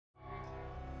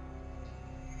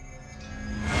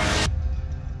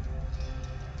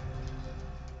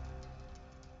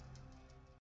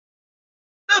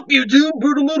YouTube?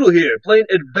 Brutal Mootal here, playing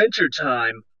Adventure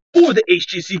Time for the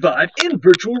HTC Vive in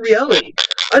virtual reality.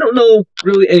 I don't know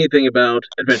really anything about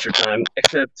Adventure Time,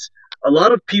 except a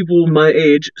lot of people my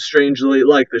age strangely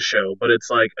like the show, but it's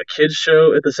like a kid's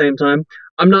show at the same time.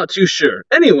 I'm not too sure.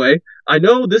 Anyway, I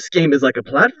know this game is like a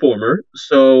platformer,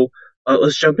 so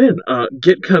let's jump in.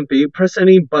 Get comfy, press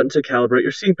any button to calibrate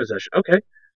your scene possession. Okay.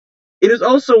 It is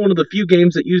also one of the few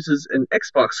games that uses an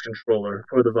Xbox controller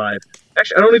for the Vive.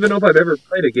 Actually, I don't even know if I've ever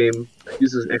played a game that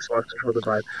uses an Xbox controller for the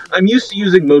Vive. I'm used to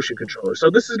using motion controllers, so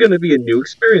this is going to be a new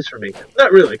experience for me.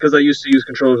 Not really, because I used to use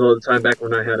controllers all the time back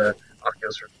when I had a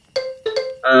Oculus Rift.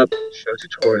 Show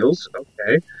tutorials.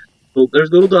 Okay. Well,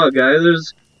 there's little dog guy.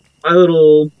 There's my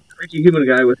little freaky human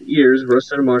guy with ears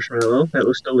roasted in a marshmallow. That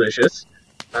looks delicious.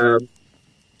 What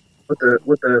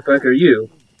the fuck are you?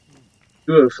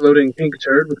 You a floating pink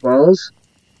turd with balls?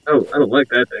 Oh, I don't like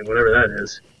that thing, whatever that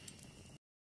is.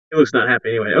 He looks not happy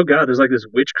anyway. Oh god, there's like this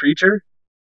witch creature?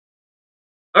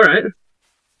 Alright.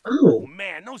 Oh.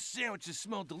 Man, those sandwiches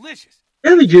smell delicious.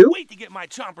 Yeah, they do. Wait to get my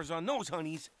chompers on those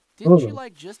honeys. Didn't you,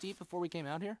 like, just eat before we came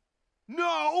out here?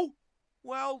 No!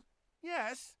 Well,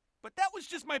 yes, but that was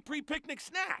just my pre-picnic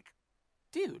snack.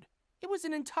 Dude, it was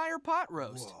an entire pot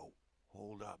roast. Whoa,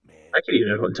 hold up, man. I could eat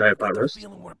an entire pot roast. I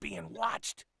feeling we're being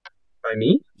watched. By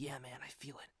me? Yeah, man, I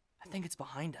feel it. I think it's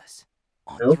behind us.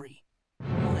 On Nope. 3,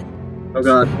 1. Oh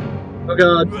god. Oh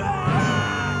god.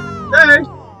 Hey!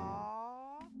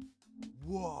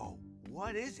 Whoa,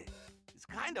 what is it? It's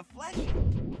kind of fleshy.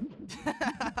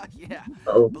 Yeah.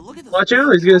 Uh-oh. But look at those Watch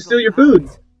out, he's gonna steal your food.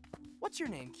 What's your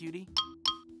name, cutie?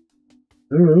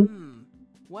 I don't know.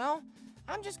 Well,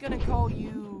 I'm just gonna call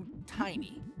you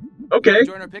Tiny. Okay.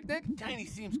 Join our picnic? Tiny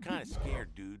seems kind of scared,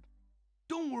 dude.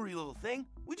 Don't worry, little thing.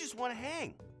 We just want to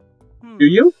hang. Do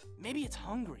you? Maybe it's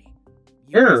hungry.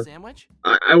 You Yeah. want a sandwich?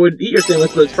 I would eat your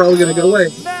sandwich, but it's probably gonna go away.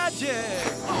 Magic!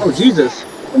 Oh, Jesus.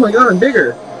 Oh my god, I'm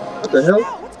bigger. What the hell?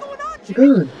 What's going on, Oh Jimmy?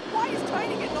 god. Why is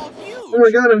Tiny getting all huge? Oh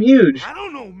my god, I'm huge. I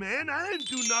don't know, man. I didn't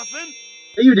do nothing.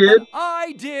 Yeah, you did.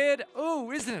 I did.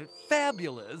 Oh, isn't it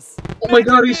fabulous? Oh my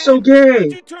god, he's so How'd gay.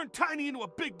 you turn Tiny into a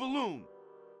big balloon?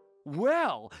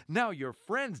 Well, now your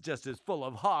friend's just as full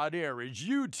of hot air as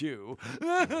you two.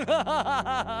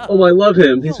 Oh, I love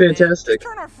him. He's Yo, man, fantastic. just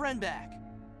turn our friend back.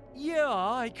 Yeah,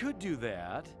 I could do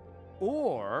that.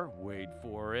 Or, wait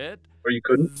for it, Or you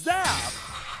couldn't. zap!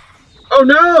 Oh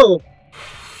no!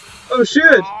 Oh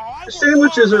shit! The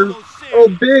sandwiches are all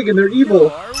big and they're evil. You're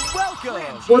welcome!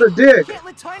 What a dick! Can't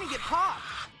let Tiny get popped.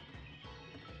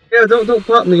 Yeah, don't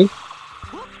pop me.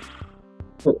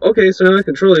 Oh, okay, so now I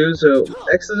control you. So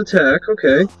X is attack.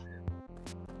 Okay.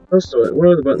 What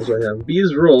other buttons do I have? B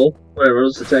is roll. Whatever. I'll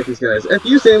just attack these guys. F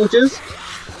you sandwiches.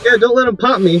 Yeah, don't let him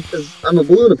pop me, because I'm a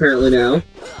balloon apparently now.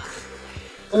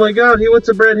 Oh my god, he went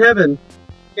to bread heaven.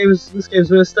 This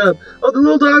game's messed up. Oh, the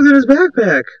little dog's in his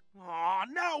backpack. Aw,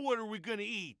 now what are we gonna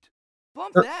eat?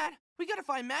 Bump that. We gotta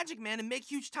find Magic Man and make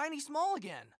huge Tiny small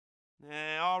again.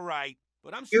 All right,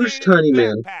 but I'm Huge staying Tiny in the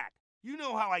Man. backpack. You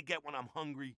know how I get when I'm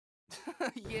hungry.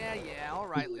 yeah, all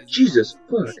right, Liz. Jesus,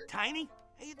 fuck. Hey, Tiny,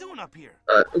 how you doing up here?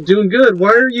 Doing good.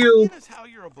 Why are you Seeing as how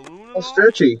you're a balloon and all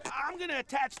stretchy? I'm gonna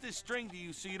attach this string to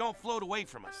you so you don't float away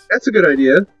from us. That's a good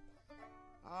idea.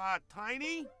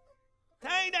 Tiny?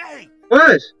 Tiny!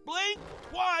 What? Blink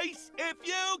twice if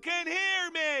you can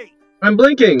hear me! I'm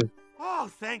blinking. Oh,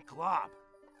 thank Glop.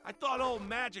 I thought old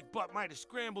Magic Butt might have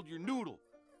scrambled your noodle.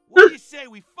 What do you say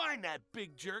we find that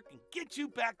big jerk and get you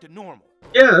back to normal?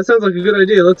 Yeah, that sounds like a good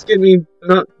idea. Let's get me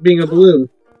not being a balloon.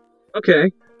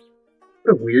 Okay.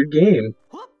 What a weird game.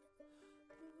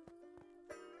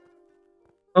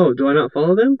 Oh, do I not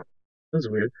follow them? That's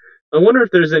weird. I wonder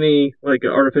if there's any, like,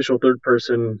 artificial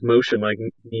third-person motion, like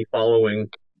me following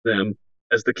them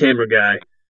as the camera guy.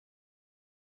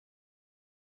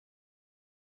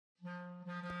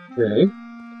 Okay.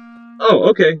 Oh,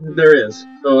 okay, there is.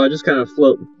 So I just kind of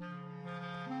float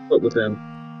with them.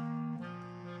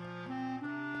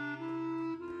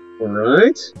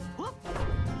 Alright.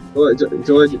 Do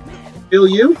I feel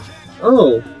you?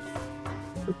 Oh.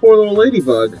 The poor little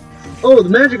ladybug. Oh, the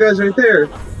magic guy's right there.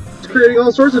 He's creating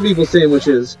all sorts of evil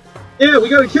sandwiches. Yeah, we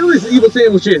gotta kill these evil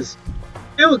sandwiches.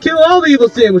 Kill all the evil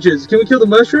sandwiches. Can we kill the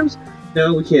mushrooms?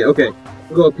 No, we can't. Okay.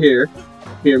 We'll go up here.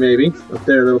 Here, maybe. Up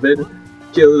there a little bit.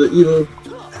 Kill the evil...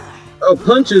 Oh,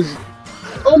 punches.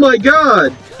 Oh my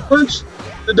god! Punch!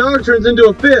 The dog turns into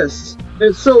a fist.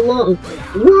 It's so long.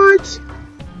 What?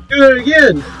 Do that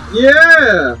again.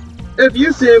 Yeah! F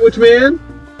you, sandwich man.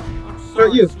 I'm How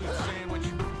about you? sweet sandwich.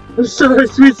 I'm sorry,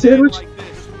 sweet sandwich. Like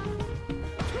this.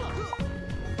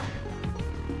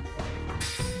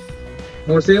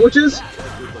 More sandwiches?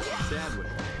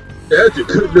 That's a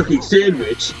good-looking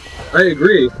sandwich. I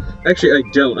agree. Actually, I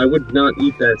don't. I would not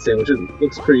eat that sandwich. It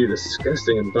looks pretty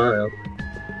disgusting and vile.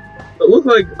 It looked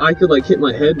like I could, like, hit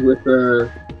my head with,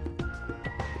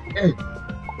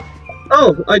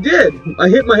 Oh, I did! I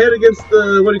hit my head against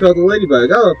the, what do you call it, the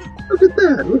ladybug. Oh, look at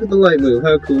that! Look at the light move.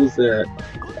 How cool is that?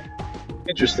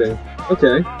 Interesting.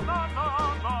 Okay.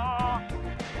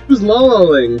 Who's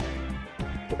lolling?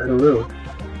 I don't know.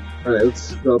 Alright,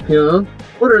 let's go up here.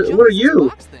 What are you?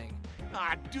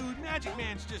 Ah, dude, Magic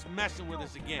Man's just messing with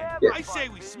us again. Yeah. I say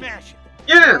we smash it.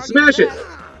 Yeah, smash it!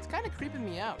 It's kind of creeping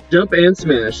me out. Jump and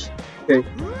smash. Okay.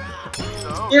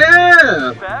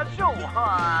 Yeah!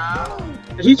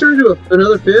 Did he turn into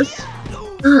another fist?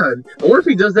 God, I wonder if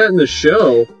he does that in the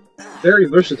show. Very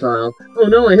versatile. Oh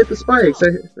no, I hit the spikes. I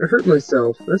hurt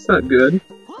myself. That's not good.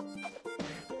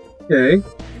 Okay.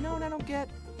 You know what I don't get?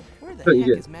 Where the heck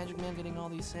is Magic Man getting all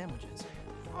these sandwiches?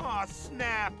 Aw,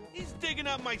 snap! He's digging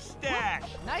up my stash.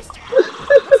 Nice.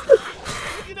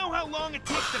 You know how long it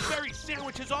takes to bury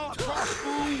sandwiches all across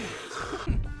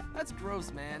food? That's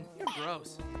gross, man. You're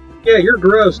gross. Yeah, you're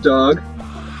gross, dog.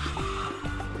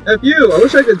 F you! I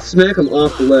wish I could smack him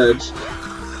off the ledge.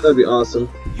 That'd be awesome.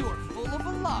 You're full of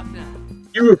a lot now.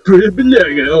 You were pretty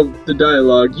banana. Oh, the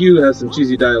dialogue. You have some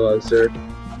cheesy dialogue, sir.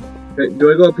 Okay,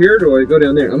 do I go up here or do I go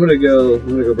down there? I'm gonna go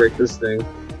break this thing.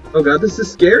 Oh god, this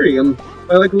is scary. I'm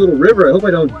by like a little river. I hope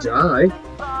I don't die.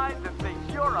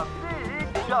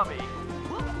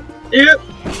 Yep.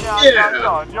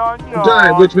 Yeah.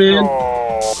 Die, witch man.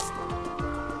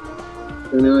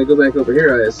 And now I go back over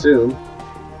here, I assume.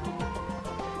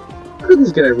 How did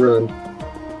this guy run?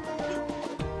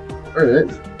 Alright.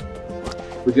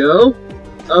 We go.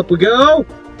 Up we go.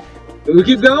 And we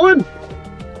keep going.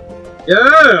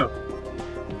 Yeah.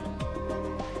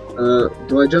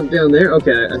 Do I jump down there?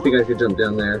 Okay, I think I could jump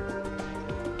down there.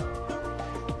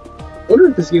 I wonder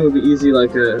if this game would be easy,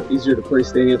 like, easier to play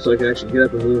standing up so I can actually get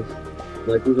up and move.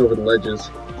 Like, move over the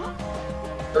ledges.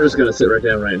 I'm just gonna sit right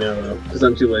down right now, though, because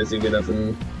I'm too lazy to get up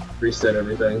and reset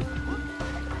everything.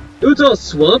 Ooh, it's all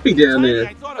swampy down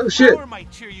there. Oh, shit. Might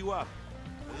cheer you up.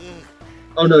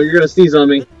 Oh, no, you're gonna sneeze on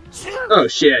me. Oh,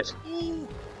 shit. Ooh,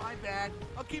 my bad.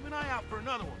 I'll keep an eye out for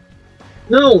another one.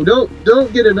 No,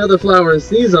 don't get another flower and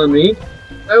sneeze on me.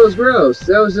 That was gross.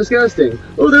 That was disgusting.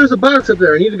 Oh, there's a box up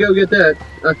there. I need to go get that.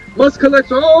 Must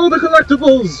collect all the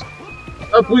collectibles.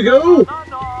 Up we go.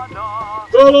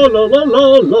 La la la la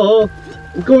la la.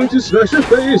 I'm going to smash your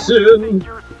face in.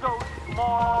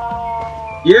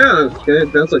 Yeah, okay,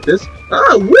 bounce like this.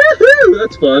 Ah, woohoo!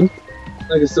 That's fun.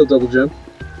 I can still double jump.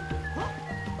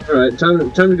 Alright, time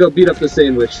to go beat up the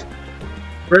sandwich.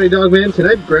 Ready, dog man? Can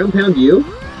I ground pound you?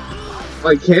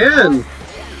 I can!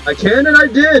 I can and I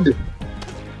did!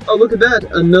 Oh, look at that!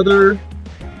 Another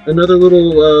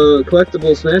little,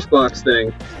 collectible smash box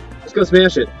thing. Let's go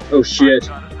smash it. Oh, shit.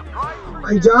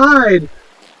 I died!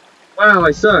 Wow,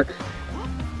 I suck.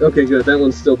 Okay, good. That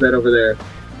one's still dead over there.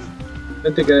 I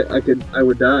didn't think I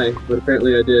would die, but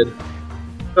apparently I did.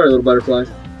 Sorry, little butterfly.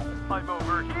 I'm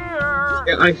over here!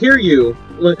 Yeah, I hear you!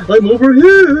 I'm over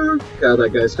here! God,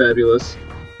 that guy's fabulous.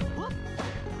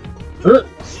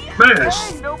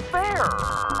 Smash! Hey, no fair!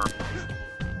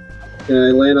 Can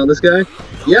I land on this guy?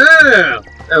 Yeah!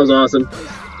 That was awesome.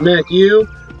 Smack you.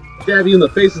 Stab you in the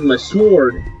face with my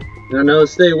sword. Now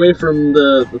stay away from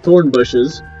the thorn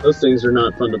bushes. Those things are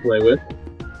not fun to play with.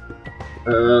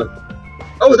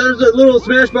 Oh, there's a little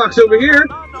smash box over here!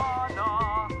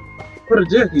 What a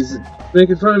dick, he's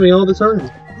making fun of me all the time.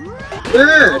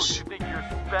 Smash!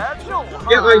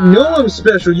 Yeah, I know I'm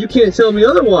special, you can't tell me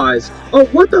otherwise! Oh,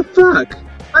 what the fuck?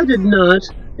 I did not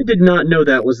know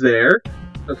that was there.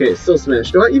 Okay, still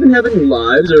smash. Do I even have any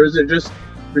lives, or is it just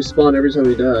respawn every time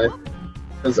we die?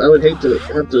 Because I would hate to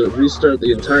have to restart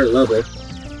the entire level.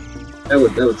 That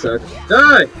would suck.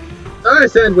 Die! Die,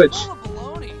 sandwich!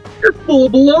 You're full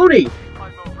of baloney!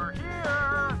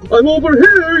 I'm over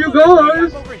here, you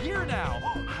guys! I'm over here now.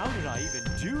 How did I even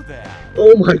do that?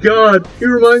 Oh my god, he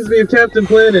reminds me of Captain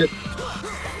Planet.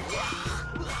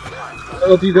 I don't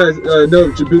know if you guys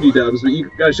know Djibouti dubs, but you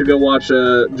guys should go watch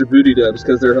Djibouti dubs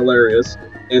because they're hilarious.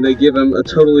 And they give him a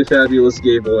totally fabulous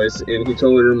gay voice, and he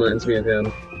totally reminds me of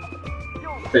him.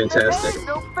 Fantastic. Hey,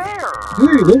 no fair!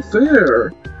 Hey, no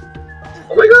fair!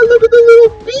 Oh my god, look at the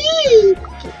little bee!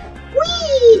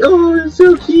 Whee! Oh, it's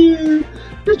so cute!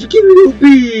 Such a cute little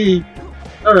bee!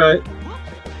 Alright.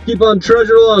 Keep on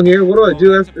trudging along here. What do I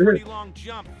do after Pretty here? long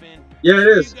jump, Finn. Yeah, it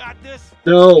is. You got this?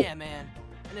 No. Yeah, man.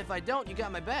 And if I don't, you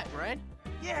got my back, right?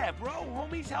 Yeah, bro.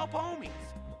 Homies help homies.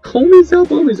 Homies help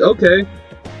homies. Okay.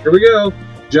 Here we go.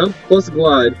 Jump plus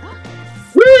glide.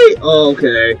 Whee! Oh,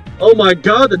 okay. Oh my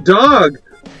god, the dog!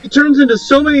 He turns into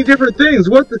so many different things.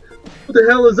 What the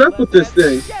hell is up with this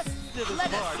thing?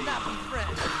 Let us not be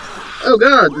friends. Oh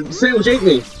god, the sandwich ate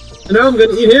me. And now I'm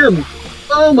gonna eat him.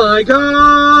 Oh my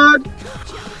god!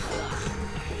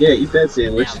 Yeah, eat that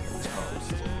sandwich.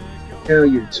 Now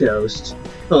you're toast.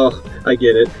 Oh, I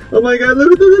get it. Oh my god,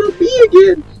 look at the little bee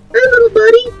again! Hey, little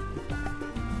buddy!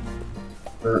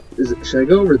 Should I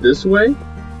go over this way?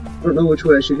 I don't know which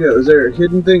way I should go. Is there a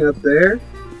hidden thing up there?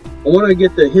 I want to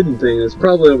get the hidden thing. It's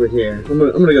probably over here. I'm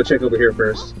gonna go check over here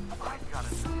first.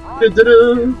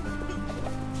 Da-da-da.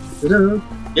 Da-da.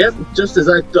 Yep, just as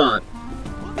I thought.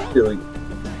 Really.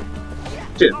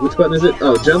 Shit, which button is it?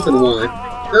 Oh, jump and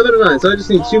Y. 7 and 9, so I just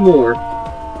need 2 more.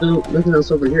 No, nothing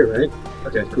else over here, right?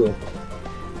 Okay, cool.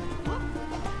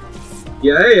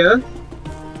 Yeah.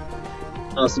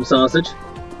 Awesome sausage.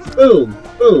 Boom,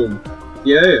 boom.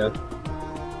 Yeah.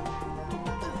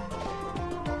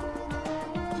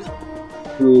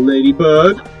 Cool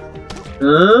ladybug.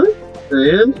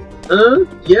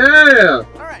 Yeah!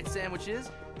 Alright,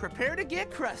 sandwiches. Prepare to get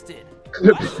crusted.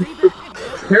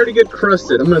 Prepare to get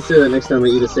crusted. I'm gonna say that next time I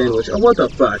eat a sandwich. Oh, what the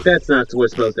fuck? That's not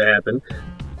what's supposed to happen.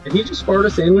 Did he just fart a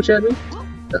sandwich at me?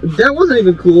 That wasn't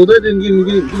even cool. That didn't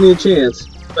give me a chance.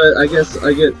 But I guess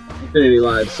I get infinity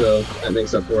lives, so that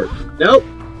makes up for it. Nope!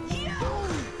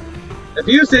 F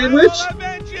you, sandwich!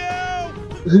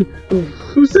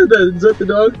 Who said that? Is that the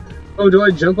dog? Oh, do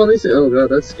I jump on these? Oh god,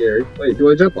 that's scary. Wait, do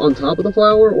I jump on top of the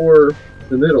flower or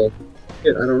the middle?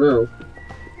 Shit, I don't know.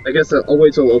 I guess I'll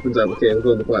wait till it opens up. Okay, we'll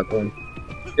go on the platform.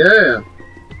 Yeah!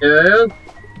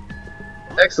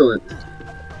 Excellent.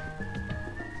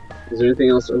 Is there anything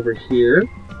else over here?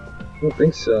 I don't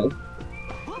think so.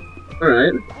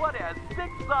 Alright. What has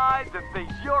 6 sides and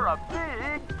thinks you're a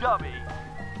big dummy?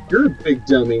 You're a big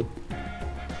dummy.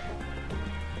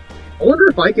 I wonder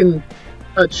if I can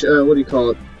touch, what do you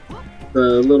call it?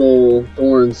 The little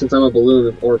thorns, since I'm a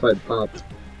balloon, or if I popped.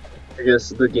 I guess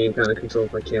the game kind of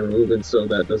controls my camera movement, so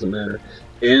that doesn't matter.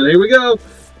 And here we go!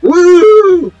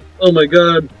 Woo! Oh my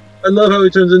god. I love how he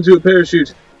turns into a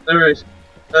parachute. Alright.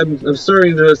 I'm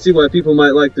starting to see why people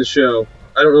might like this show.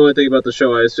 I don't know anything about the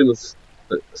show. I assume it's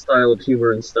the style of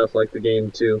humor and stuff like the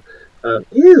game, too.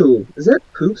 Ew! Is that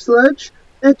poop sludge?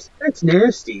 That's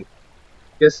nasty.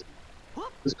 Guess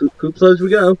this poop sludge we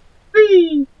go.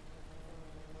 Whee!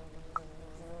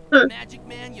 Magic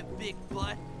Man, you big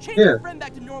butt. Change your friend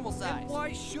back to normal size. And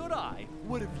why should I?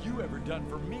 What have you ever done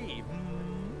for me?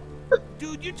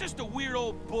 Dude, you're just a weird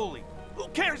old bully. Who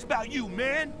cares about you,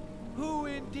 man? Who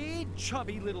indeed,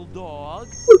 chubby little dog?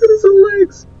 Look at his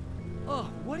legs!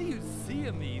 Oh, what do you see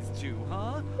in these two,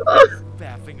 huh?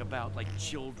 Faffing about like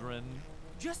children.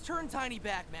 Just turn Tiny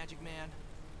back, Magic Man.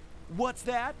 What's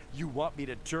that? You want me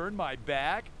to turn my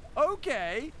back?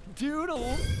 Okay,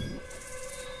 doodles.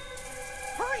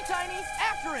 Hurry, Tiny!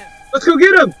 After him! Let's go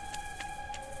get him!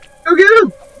 Go get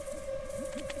him!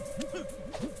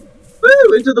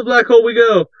 Woo! Into the black hole we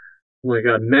go! Oh my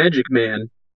god, Magic Man.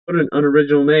 What an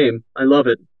unoriginal name. I love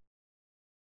it.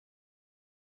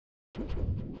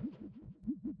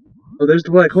 Oh, there's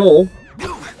the black hole.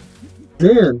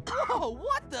 Man. Oh,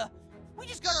 what the? We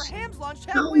just got our hams launched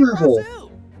Snow halfway across level.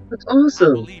 zoo. That's I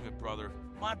awesome. believe it, brother.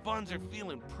 My buns are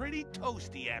feeling pretty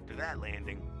toasty after that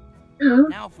landing. Yeah.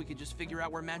 Now if we could just figure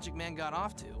out where Magic Man got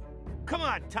off to. Come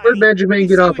on, Tiny. Where'd Magic Man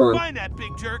get off on? Find that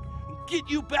big jerk and get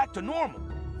you back to normal.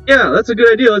 Yeah, that's a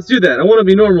good idea. Let's do that. I want to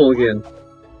be normal again. I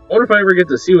wonder if I ever get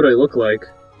to see what I look like.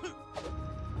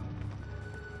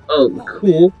 Oh,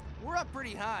 cool. Man, we're up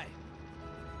pretty high.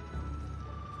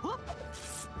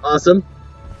 Awesome.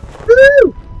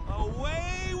 Woo!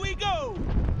 Away we go.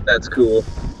 That's cool.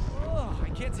 Oh, I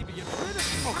can't seem to get rid of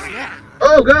it.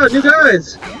 Oh god, new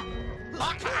guys!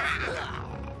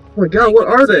 Oh my god, what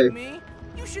are they? Me?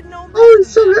 You should know Oh, he's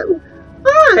so happy.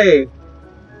 Hi!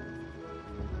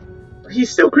 He's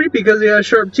still creepy because he has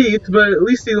sharp teeth, but at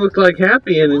least he looked like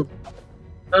happy and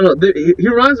I don't know, he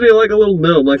reminds me of like a little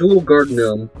gnome, like a little garden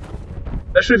gnome.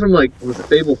 Especially from like, was it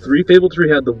Fable 3? Fable 3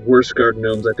 had the worst garden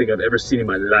gnomes I think I've ever seen in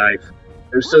my life.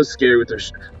 They're so scary with their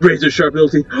razor sharp little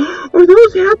teeth. Are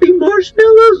those happy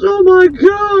marshmallows? Oh my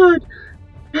god!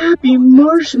 Happy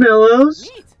marshmallows?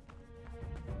 Neat.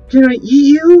 Can I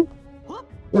eat you?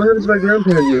 What happens if I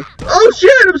grandparent you? Oh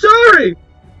shit! I'm sorry.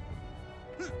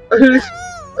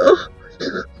 Oh,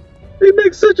 they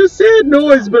make such a sad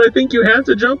noise, but I think you have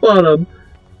to jump on them.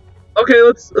 Okay,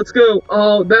 let's go.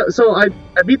 Oh, so I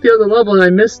beat the other level and I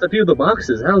missed a few of the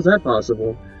boxes. How is that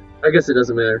possible? I guess it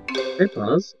doesn't matter. Hey,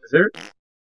 pause. Is there?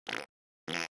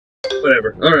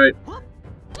 Whatever. All right.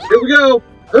 Here we go.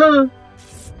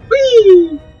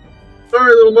 Whee!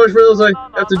 Sorry, little marshmallows. I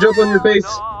have to jump on your face.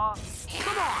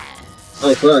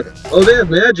 Oh fuck. Oh, they have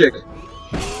magic.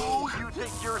 Oh, you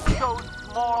think you're so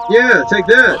small? Yeah, take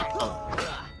that.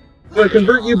 I'm gonna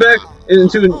convert you back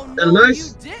into a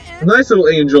nice little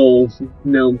angel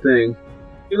gnome thing. See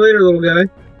you later, little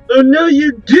guy. Oh no,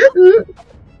 you didn't!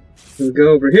 We'll go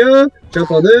over here,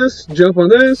 jump on this, jump on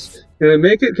this. Can I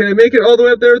make it? Can I make it all the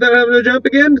way up there without having to jump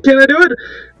again? Can I do it?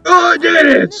 Oh, I did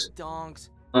it! Donks.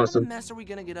 Awesome. How the mess are we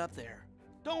gonna get up there?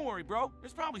 Don't worry, bro.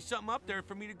 There's probably something up there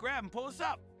for me to grab and pull us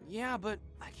up. Yeah, but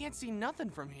I can't see nothing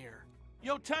from here.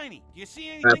 Yo, Tiny, do you see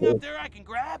anything Apple. up there I can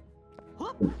grab?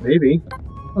 Maybe.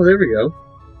 Oh, there we go.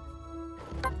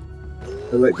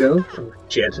 I let go. Oh,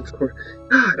 jet, of course.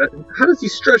 God, how does he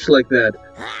stretch like that?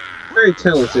 Very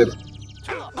talented.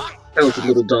 Talented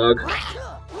little dog.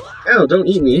 Ow, don't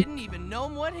eat me. Didn't even know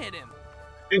what hit him.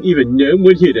 Didn't even know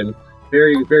what hit him.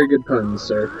 Very, very good puns,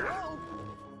 sir.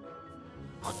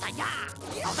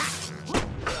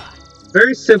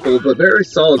 Very simple, but very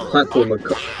solid platform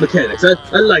mechanics.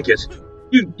 I like it.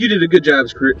 You did a good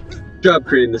job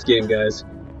creating this game, guys.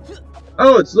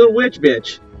 Oh, it's little witch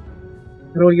bitch.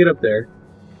 How do I get up there?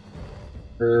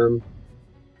 Go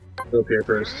up here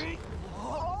first.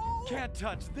 Can't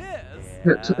touch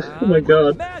this. Oh my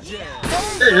god. Magic.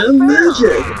 And magic!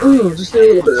 Oh, just a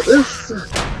little bit of this,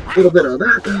 a little bit of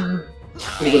that,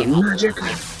 a little bit of magic.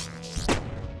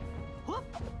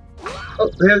 Oh,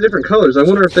 they have different colors. I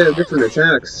wonder if they have different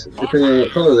attacks, depending on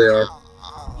what color they are.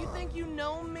 You think you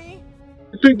know me?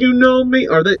 You think you know me?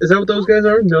 Are they? Is that what those guys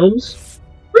are? Gnomes?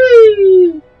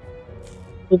 Whee!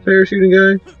 Little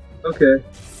parachuting guy? Okay.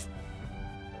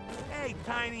 Hey,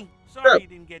 Tiny. Sorry you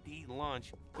didn't get to eat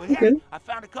lunch. But hey, Okay. I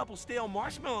found a couple stale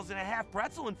marshmallows and a half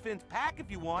pretzel in Finn's pack if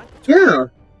you want. Yeah!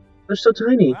 They're so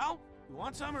tiny. Well, you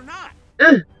want some or not?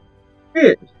 Eh! Give me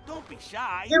it! Don't be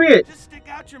shy. Give me it! Just stick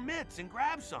out your mitts and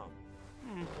grab some.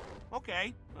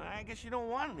 Okay. I guess you don't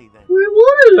want any then. I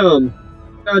wanted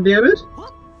them! God damn it!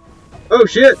 Oh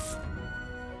shit!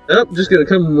 Oh, just gonna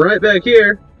come right back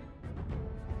here.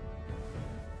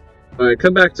 Alright,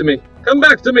 come back to me. Come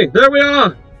back to me! There we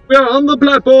are! We are on the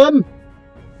platform!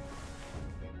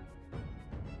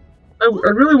 I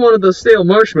really wanted those stale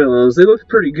marshmallows. They look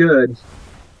pretty good.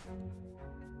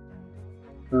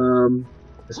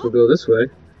 Guess we'll go this way.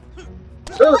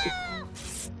 Oh!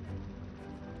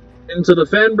 Into the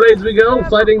fan blades we go,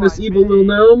 fighting this evil little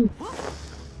gnome.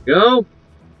 Go!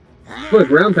 Look,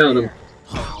 ground pound him.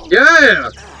 Yeah!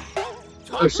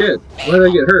 Oh shit, why did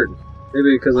I get hurt?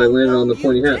 Maybe because I landed on the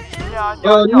pointy hat.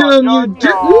 Oh no, you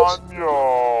didn't!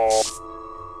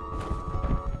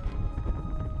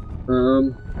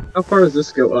 How far does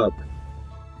this go up?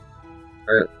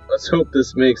 Alright, let's hope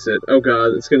this makes it. Oh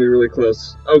god, it's gonna be really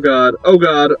close. Oh god, oh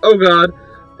god, oh god!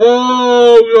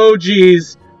 Oh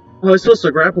jeez! Oh, I was supposed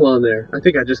to grapple on there. I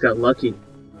think I just got lucky.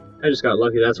 I just got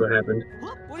lucky, that's what happened.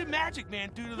 What did Magic Man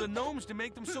do to the gnomes to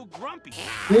make them so grumpy?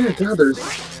 Yeah, god, they're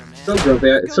so grumpy.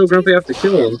 It's so grumpy I have to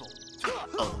kill them.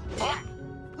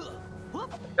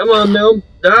 Come on, gnome,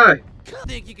 die!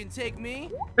 Think you can take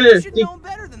me? Eh, You should know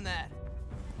better than that.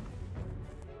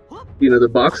 you know, the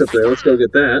box up there, let's go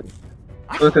get that.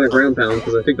 I'm not gonna ground pound,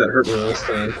 because I think that hurt me last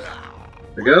time.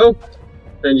 There we go.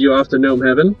 Send you off to gnome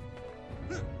heaven.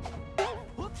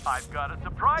 I've got a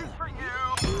surprise for you.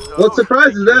 What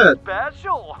surprise is that?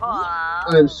 Special, huh?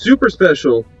 I'm super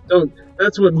special.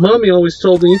 That's what Mommy always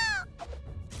told me.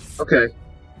 Okay.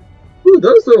 Ooh,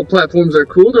 those little platforms are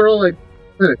cool. They're all like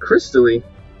kind of crystally.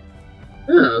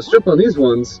 Yeah, let's jump on these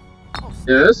ones. Oh, snap.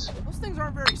 Yes? Those things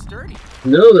aren't very sturdy.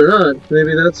 No, they're not.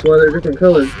 Maybe that's why they're different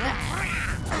colors.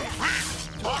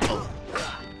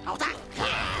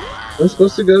 Am I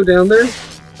supposed to go down there?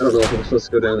 I don't know if I'm supposed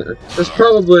to go down there. There's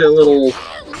probably a little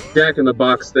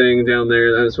jack-in-the-box thing down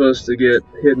there that I'm supposed to get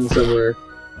hidden somewhere.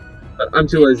 But I'm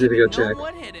too lazy to go check.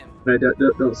 What hit him? I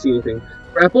don't see anything.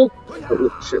 Grapple?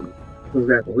 Oh, shit. We'll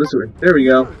grapple this way. There we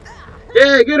go.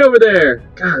 Yeah, get over there!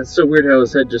 God, it's so weird how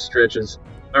his head just stretches.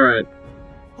 Alright.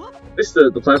 At least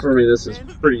the platforming this is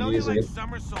pretty I know you easy. like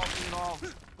somersaulting and all,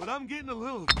 but I'm getting a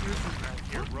little dizzy back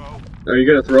here, bro. Are you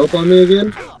gonna throw up on me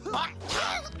again?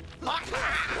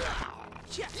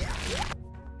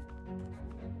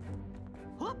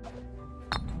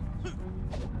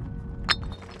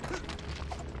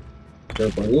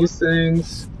 Jump on these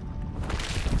things.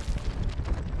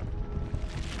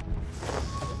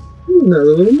 Another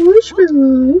little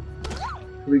marshmallow.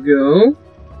 Here we go.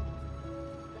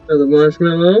 Another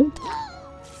marshmallow.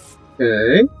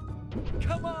 Okay.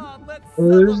 Come on, let's Well,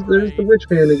 there's the witch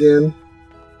man again.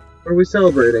 What are we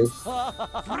celebrating?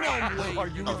 Are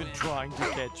you even trying to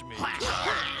catch me?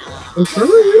 I'm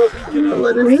trying. I'm not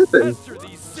letting it happen. Pester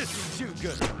these sissy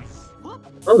do-gooders.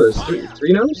 Oh, there's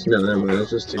three gnomes? No, never mind.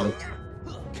 There's just two.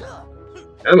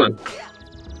 Come on.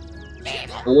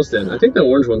 Almost in. I think the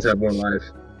orange ones have more life.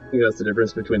 I think that's the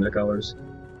difference between the colors.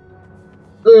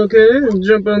 Okay,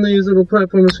 jump on these little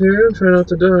platforms here. Try not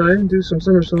to die. Do some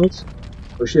somersaults.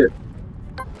 Oh shit.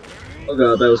 Oh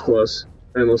god, that was close.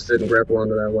 I almost didn't grapple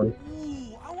onto that one.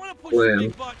 Ooh, I want to push Blam. the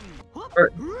big button.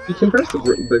 Alright, you can press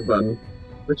the big button,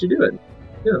 but you do it.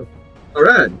 Yeah.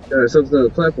 Alright, got ourselves another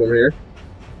platform here.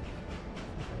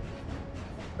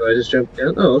 So I just jumped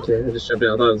down? Oh, okay, I just jumped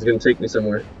down. I thought it was going to take me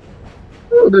somewhere.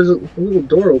 Oh, there's a little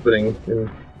door opening in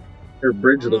her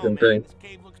bridge-looking thing. This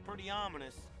cave looks pretty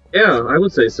ominous. Yeah, I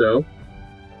would say so.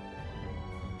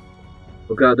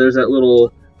 Oh god, there's that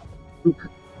little poop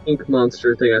ink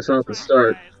monster thing I saw at the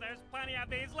start. There's plenty of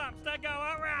these lumps to go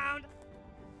around.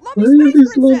 Lumpy Why are Space these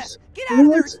Princess! lumps? Get out of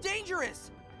there, What? it's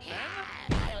dangerous!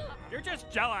 You're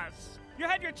just jealous. You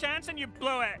had your chance and you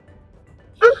blew it.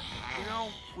 You know,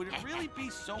 would it really be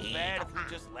so bad if we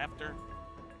just left her?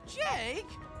 Jake!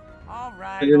 All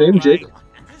right. Is your name all right. Jake?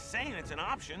 I'm just saying it's an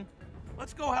option.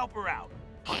 Let's go help her out.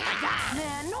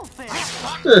 Man, no fair.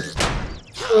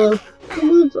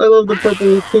 I love the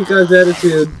purple pink guy's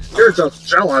attitude. You're just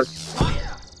jealous.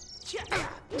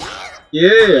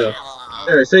 Yeah.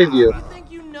 There, I saved you. You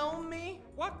think you know me?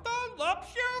 What the lumps,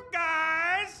 you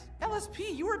guys?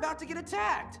 LSP, you were about to get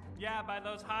attacked. Yeah, by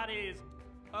those hotties.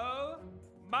 Oh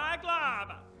my glob.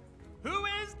 Who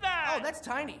is that? Oh, that's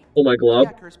Tiny. Oh my He glob.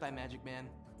 got cursed by Magic Man.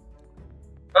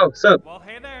 Oh, sup? Well,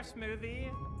 hey there, Smoothie.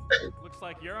 Looks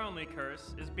like your only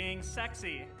curse is being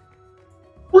sexy.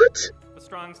 What? The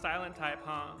strong silent type,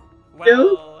 huh? Yeah.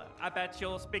 Well, I bet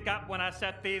you'll speak up when I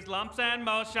set these lumps in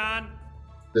motion.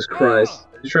 Jesus Christ.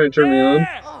 Are you trying to turn me on?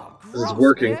 Yeah. Oh, gross, This is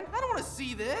working. man. I don't want to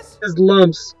see this. His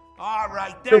lumps. All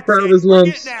right, So that's proud of it. his We're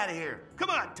lumps. getting out of here. Come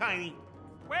on, Tiny.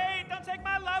 Wait, don't take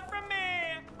my love from me.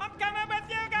 I'm coming with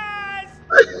you guys.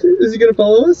 Is he gonna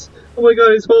follow us? Oh my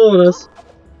god, he's following us.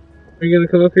 Are you gonna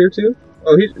come up here too?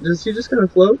 Oh, does he just kind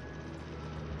of float?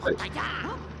 Like-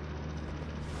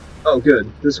 oh,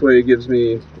 good. This way it gives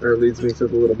me, or leads me to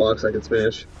the little box I can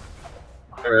smash.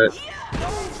 Alright.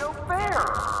 No fair.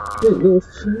 Ain't no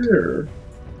fair.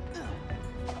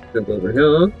 Jump over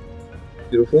here.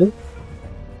 Beautiful.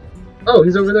 Oh,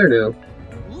 he's over there now.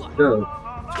 No.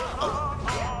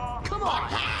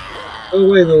 Oh,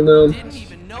 wait, little gnome. Didn't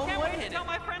even know Can't what wait to hit tell it.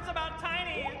 my friends about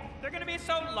Tiny. They're gonna be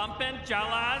so lumpin'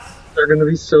 jealous. They're gonna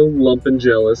be so lump and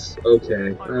jealous.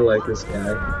 Okay, I like this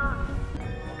guy.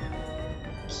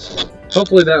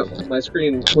 Hopefully my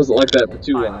screen wasn't like that for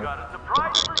too I've long. got a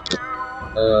surprise for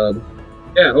you.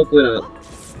 Yeah, hopefully not.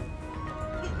 So,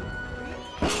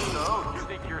 you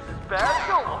think you're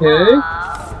special? Okay.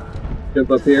 huh?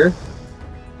 Jump up here.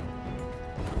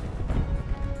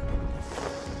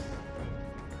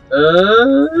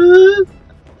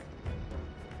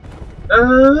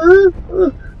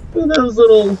 Well, that was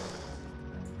little. I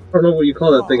don't know what you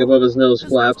call that thing above his nose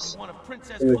flaps. One of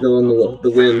Princess I'm gonna go in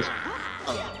the wind.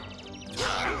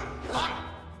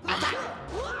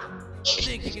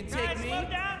 Think you can take Guys, me? slow down.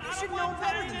 You I should don't know want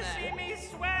better Tiny than to see that. me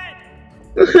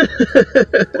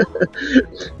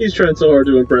sweat. He's trying so hard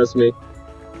to impress me.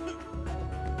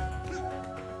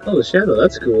 Oh, the shadow,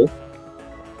 that's cool.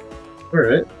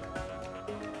 Alright.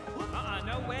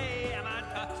 No way am I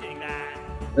touching that.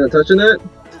 Not touching that?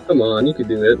 Come on, you can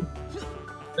do it.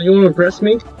 So you want to impress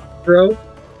me, bro?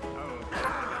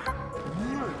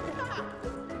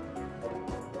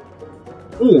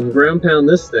 Ooh, ground pound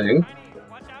this thing. Tiny,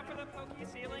 watch out for the pokey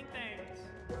ceiling things.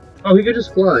 Oh, he could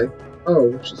just fly.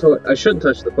 Oh, so I shouldn't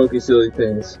touch the pokey silly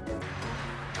things.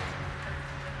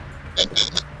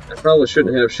 I probably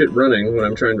shouldn't have shit running when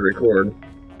I'm trying to record.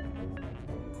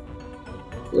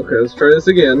 Okay, let's try this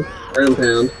again. Ground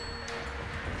pound.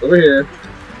 Over here.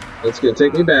 That's gonna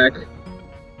take me back.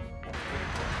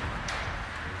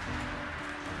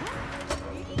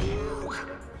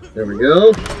 There we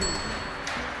go.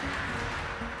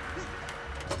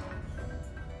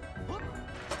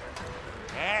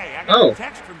 Hey, I got Oh. a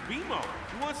text from BMO.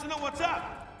 He wants to know what's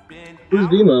up. Been Who's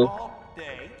out BMO? all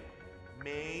day.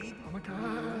 Made Oh my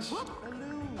gosh.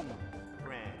 balloon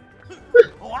friend.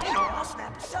 Oh, I know. I'll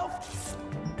snap a selfie.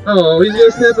 Oh, he's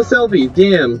gonna snap a selfie.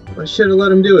 Damn, I should have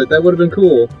let him do it. That would have been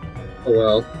cool. Oh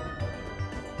well.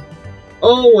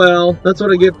 Oh well, that's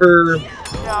what I get for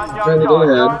trying to go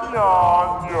ahead.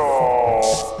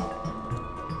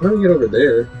 How do I get over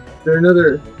there? Is there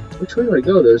another? Which way do I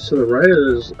go? There's to the right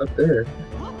or there's up there?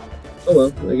 Oh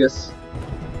well, I guess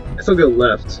I'll go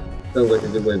left. Sounds like a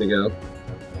good way to go.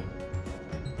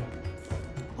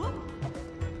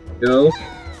 Go.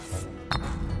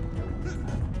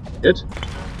 Hit.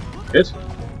 Hit.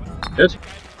 Hit. I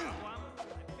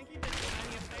think he did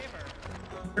Tiny a favor.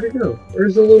 Where'd he go?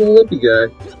 Where's the little lumpy guy?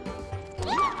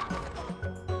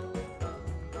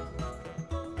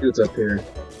 See what's up here. Do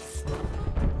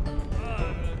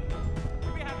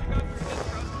we have to go through this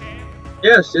gross cave?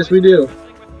 Yes, we do. Messing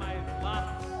with my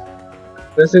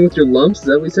lumps. Messing with your lumps? Is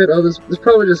that what we said? Oh, there's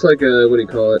probably just like a, what do you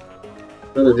call it?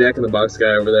 Another Jack-in-the-Box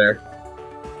guy over there.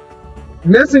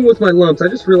 Messing with my lumps. I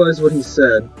just realized what he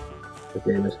said. Oh,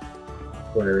 damn it.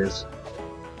 Hilarious.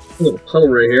 A little puddle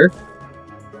right here.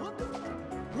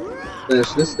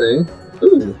 Smash this thing.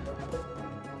 Ooh.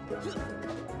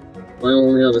 I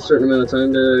only have a certain amount of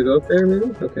time to go up there,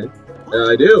 maybe? Okay.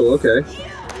 I do, okay.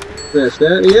 Smash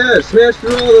that. Yeah, smash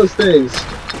through all those things.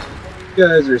 You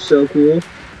guys are so cool.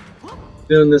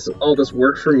 Doing all this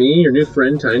work for me, your new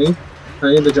friend, Tiny.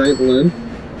 Tiny the giant balloon.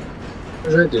 What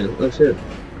does that do? Oh, shit.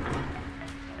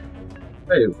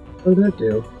 Hey, what did that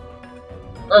do?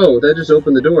 Oh, that just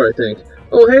opened the door, I think.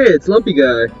 Oh, hey, it's Lumpy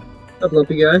Guy. What's up,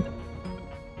 Lumpy Guy?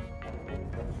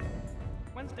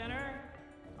 When's dinner?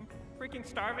 I'm freaking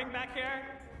starving back here.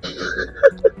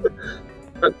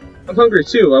 I'm hungry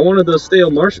too. I wanted those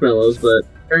stale marshmallows, but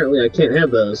apparently I can't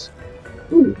have those.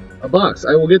 Ooh, a box.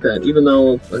 I will get that, even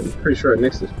though I'm pretty sure I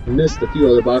missed a few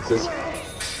other boxes.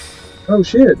 Oh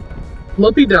shit.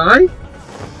 Lumpy die?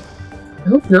 I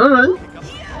hope not.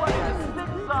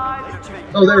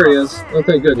 Oh, there he is. Oh,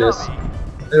 thank goodness.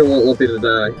 I don't want Lumpy to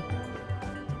die.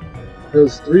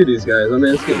 There's 3 of these guys. I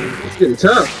mean, it's getting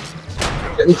tough.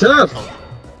 It's getting tough.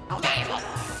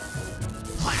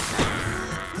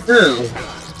 Now.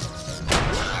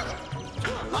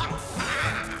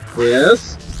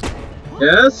 Yes.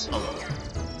 Yes.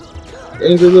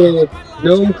 Angry little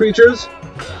gnome creatures.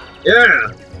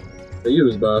 Yeah. The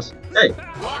use, boss. Hey.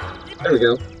 There we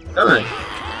go. Die.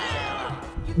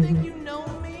 You think you know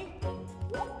me?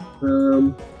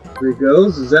 There he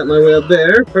goes. Is that my way up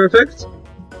there? Perfect.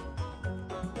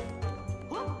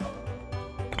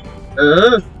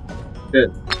 Shit.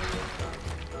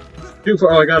 Too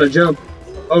far. Oh, I gotta jump.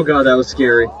 Oh god, that was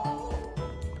scary.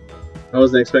 I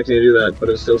wasn't expecting to do that, but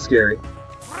it was still scary.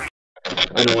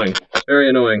 Annoying. Very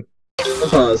annoying. I'll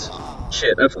pause.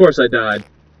 Shit, of course I died.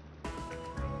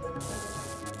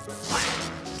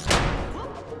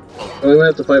 I only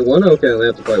have to fight one? Okay, I only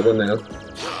have to fight one now.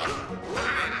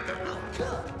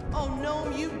 Oh no,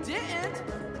 you didn't!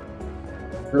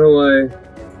 How do I...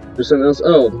 There's something else?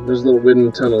 Oh, there's a little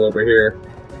wooden tunnel over here.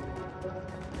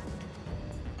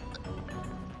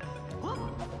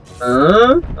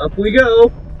 Up we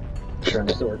go! Sure, I'm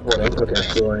still recording. Okay,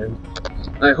 still I am.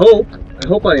 I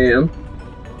hope I am.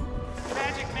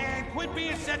 Magic Man, quit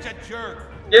being such a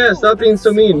jerk. Yeah, stop being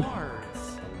so mean.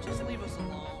 Just leave us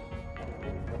alone.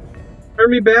 Turn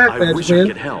me back, I Magic wish Man. I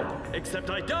could help, except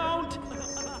I don't.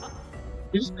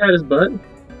 You just pat his butt.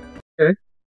 Okay.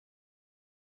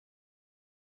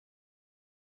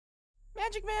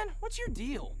 Magic Man, what's your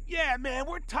deal? Yeah, man,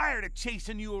 we're tired of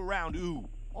chasing you around, ooh.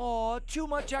 Aw, too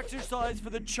much exercise for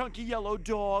the chunky yellow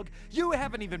dog. You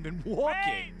haven't even been walking.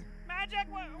 Wait! Magic,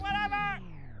 whatever!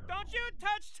 Don't you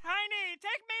touch Tiny!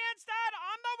 Take me instead!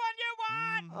 I'm the one you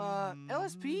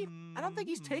want! LSP? I don't think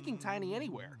he's taking Tiny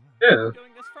anywhere. Yeah.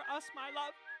 Doing this for us, my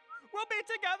love. We'll be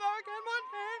together again one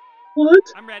day. What?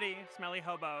 I'm ready, smelly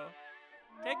hobo.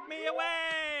 Take me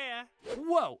away!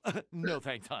 Whoa, no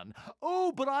thanks, hon.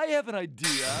 Oh, but I have an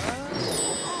idea.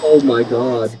 Oh my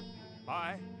god.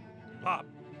 Bye. Pop.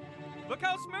 Look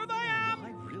how smooth I am! I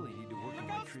really need to work on Look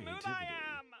my how smooth creativity. I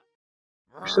am!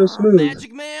 You're so smooth.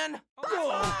 Magic Man!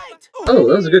 Right! Oh,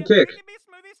 that was a good kick. We can be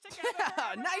smoothies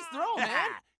together. Nice throw,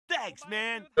 man! Thanks,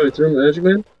 man. Oh, he threw him Magic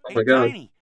Man? Oh Hey, my god.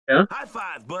 Tiny. Yeah? High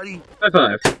five, buddy. High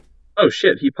five. Oh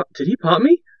shit, did he pop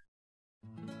me?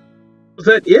 Was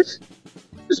that it?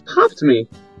 He just popped me.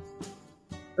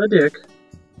 A dick.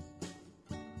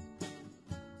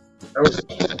 That was,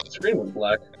 the screen went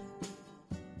black.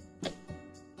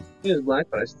 It is black,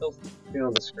 but I still see it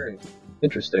on the screen.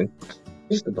 Interesting. At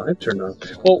least the vibe turned off.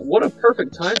 Well, what a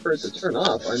perfect time for it to turn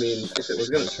off. I mean, if it was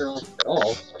going to turn off at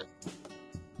all.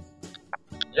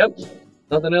 Yep.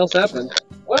 Nothing else happened.